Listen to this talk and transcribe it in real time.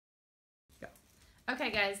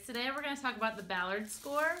Okay guys, today we're going to talk about the Ballard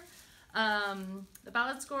Score. The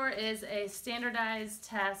Ballard Score is a standardized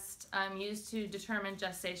test used to determine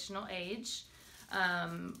gestational age.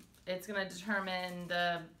 It's going to determine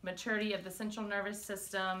the maturity of the central nervous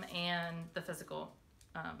system and the physical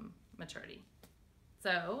maturity.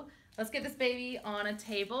 So let's get this baby on a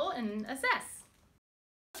table and assess.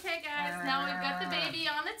 Okay guys, now we've got the baby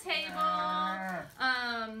on the table.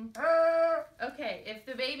 Okay, if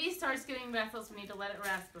the baby starts getting restless, we need to let it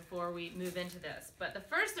rest before we move into this. But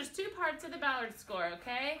there's two parts of the Ballard Score,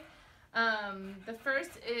 okay? The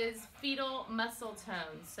first is fetal muscle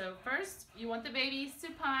tone. So first, you want the baby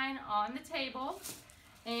supine on the table,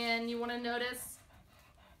 and you want to notice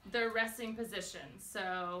their resting position.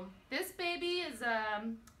 So this baby is,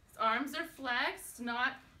 his arms are flexed,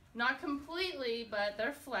 not completely, but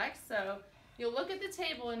they're flexed. So you'll look at the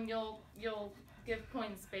table and you'll give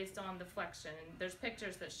points based on the flexion. And there's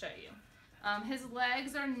pictures that show you. His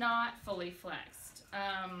legs are not fully flexed.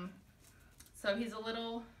 So he's a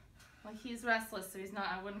little, like he's restless, so he's not,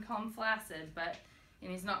 I wouldn't call him flaccid, but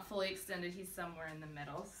and he's not fully extended, he's somewhere in the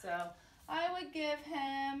middle. So I would give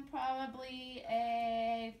him probably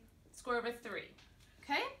a score of a 3,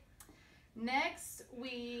 okay? Next,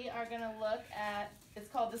 we are going to look at, it's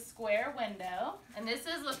called the square window, and this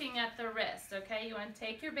is looking at the wrist, okay? You want to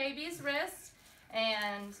take your baby's wrist,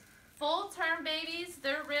 and full-term babies,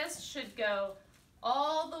 their wrist should go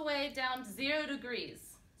all the way down to 0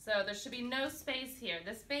 degrees. So there should be no space here.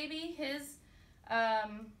 This baby, his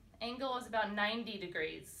angle is about 90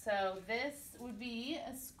 degrees. So this would be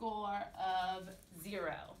a score of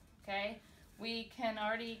 0, okay? We can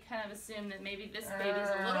already kind of assume that maybe this baby's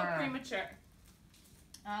a little premature.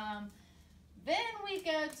 Then we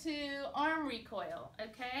go to arm recoil,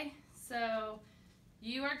 okay? So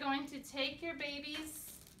you are going to take your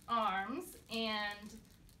baby's arms and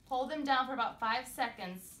hold them down for about 5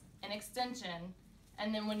 seconds in extension,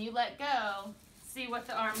 and then when you let go, see what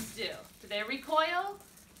the arms do. Do they recoil?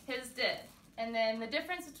 His did. And then the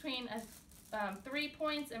difference between 3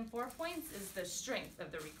 points and 4 points is the strength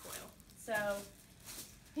of the recoil. So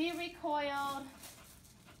he recoiled,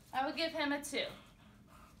 I would give him a 2.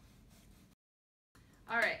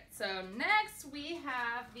 All right, so next we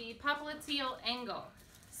have the popliteal angle.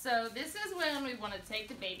 So this is when we want to take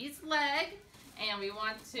the baby's leg and we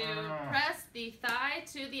want to press the thigh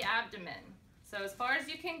to the abdomen. So as far as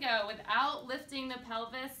you can go without lifting the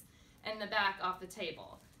pelvis and the back off the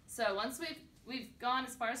table. So once we've gone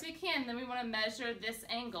as far as we can, then we want to measure this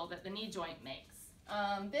angle that the knee joint makes.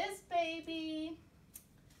 This baby,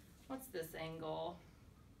 what's this angle?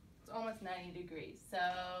 It's almost 90 degrees.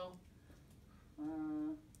 So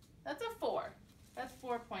that's a 4. That's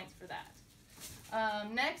 4 points for that.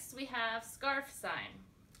 Next we have scarf sign.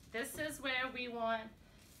 This is where we want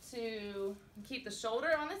to keep the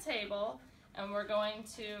shoulder on the table, and we're going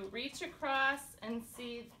to reach across and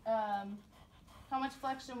see how much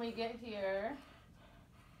flexion we get here.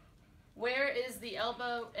 Where is the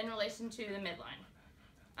elbow in relation to the midline?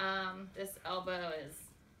 This elbow is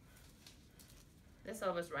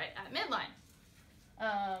right at midline.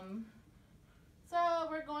 So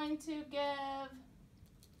we're going to give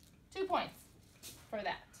 2 points for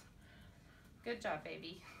that. Good job,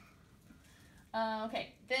 baby.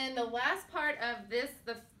 Okay, then the last part of this,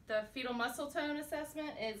 the fetal muscle tone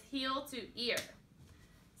assessment, is heel to ear.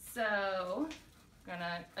 So we're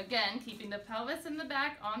gonna, again, keeping the pelvis in the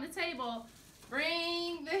back on the table,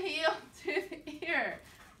 bring the heel to the ear.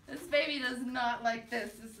 This baby does not like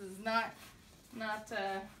this. This is not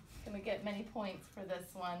gonna get many points for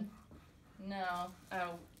this one. No.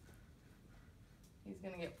 Oh, he's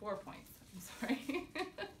gonna get 4 points. I'm sorry.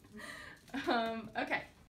 Okay.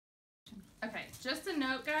 Okay. Just a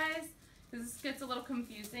note, guys, because this gets a little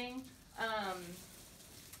confusing.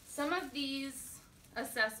 Some of these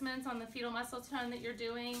assessments on the fetal muscle tone that you're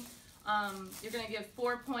doing, you're gonna give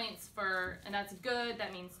 4 points for, and that's good.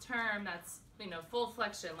 That means term. That's, you know, full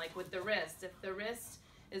flexion, like with the wrist. If the wrist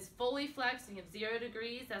is fully flexed and you have 0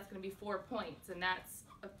 degrees, that's going to be 4 points, and that's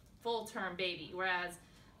a full term baby. Whereas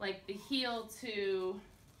like the heel to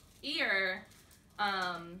ear,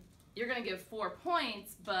 you're going to give 4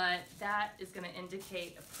 points, but that is going to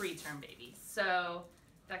indicate a preterm baby. So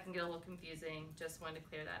that can get a little confusing. Just wanted to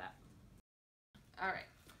clear that up. All right.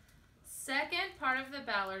 Second part of the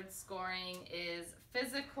Ballard scoring is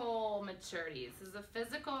physical maturity. This is a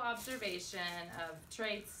physical observation of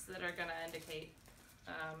traits that are going to indicate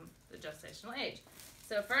the gestational age.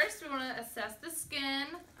 So first we want to assess the skin.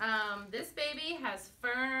 This baby has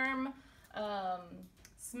firm,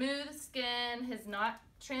 smooth skin. He's not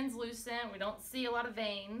translucent. We don't see a lot of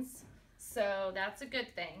veins, so that's a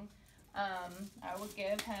good thing. I will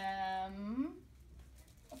give him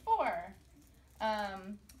a 4.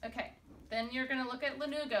 Okay, then you're gonna look at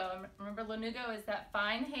lanugo. Remember, lanugo is that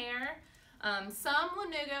fine hair. Some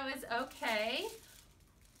lanugo is okay.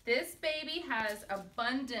 This baby has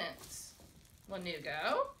abundant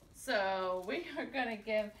lanugo, so we are gonna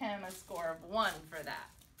give him a score of 1 for that.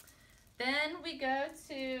 Then we go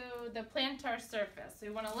to the plantar surface. We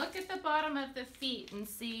want to look at the bottom of the feet and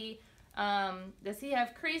see, does he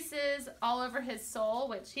have creases all over his sole,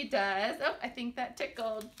 which he does. Oh, I think that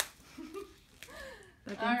tickled.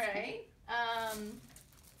 All right.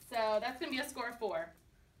 So that's going to be a score of 4.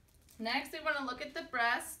 Next, we want to look at the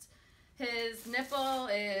breast. His nipple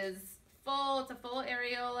is full. It's a full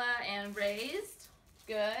areola and raised.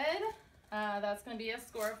 Good. That's going to be a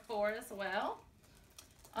score of 4 as well.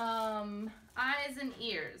 Eyes and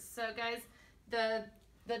ears. So guys, the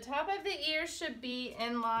top of the ear should be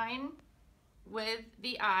in line with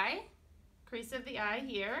the eye, crease of the eye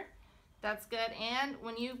here. That's good. And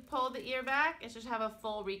when you pull the ear back, it should have a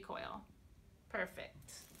full recoil.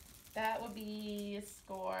 Perfect. That will be a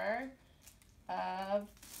score of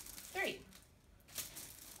 3.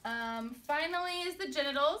 Finally is the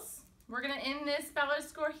genitals. We're going to end this Ballard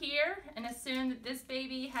score here and assume that this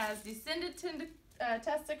baby has descended to the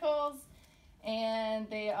testicles and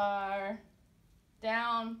they are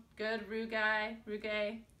down, good, rugae.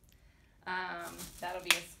 That'll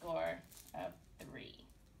be a score of 3.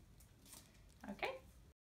 Okay.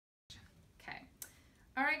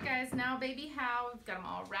 All right, guys, now baby Hal, we've got him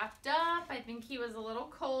all wrapped up. I think he was a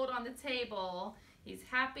little cold on the table. He's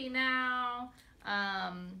happy now.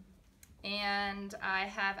 And I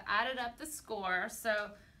have added up the score.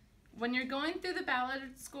 So when you're going through the Ballard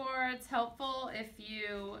score, it's helpful if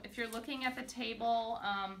you're looking at the table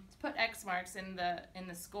to put X marks in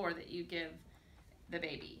the score that you give the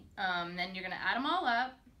baby. Then you're gonna add them all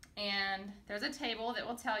up, and there's a table that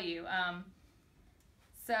will tell you.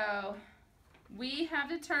 So we have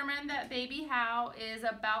determined that baby Hal is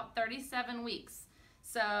about 37 weeks.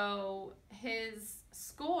 So his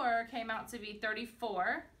score came out to be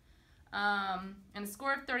 34. And a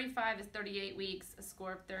score of 35 is 38 weeks. A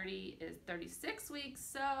score of 30 is 36 weeks.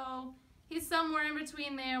 So he's somewhere in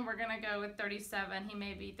between there. We're going to go with 37. He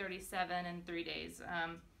may be 37 in 3 days.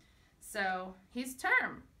 So he's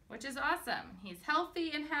term, which is awesome. He's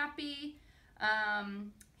healthy and happy.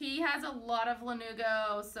 He has a lot of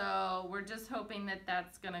lanugo, so we're just hoping that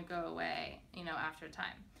that's going to go away, after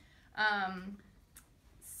time.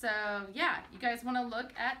 So yeah, you guys want to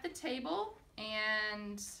look at the table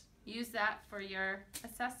and use that for your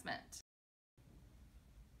assessment.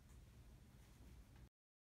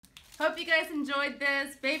 Hope you guys enjoyed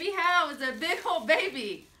this. Baby Hal is a big old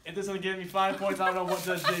baby. If this only gave me 5 points, I don't know what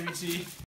does, JVT.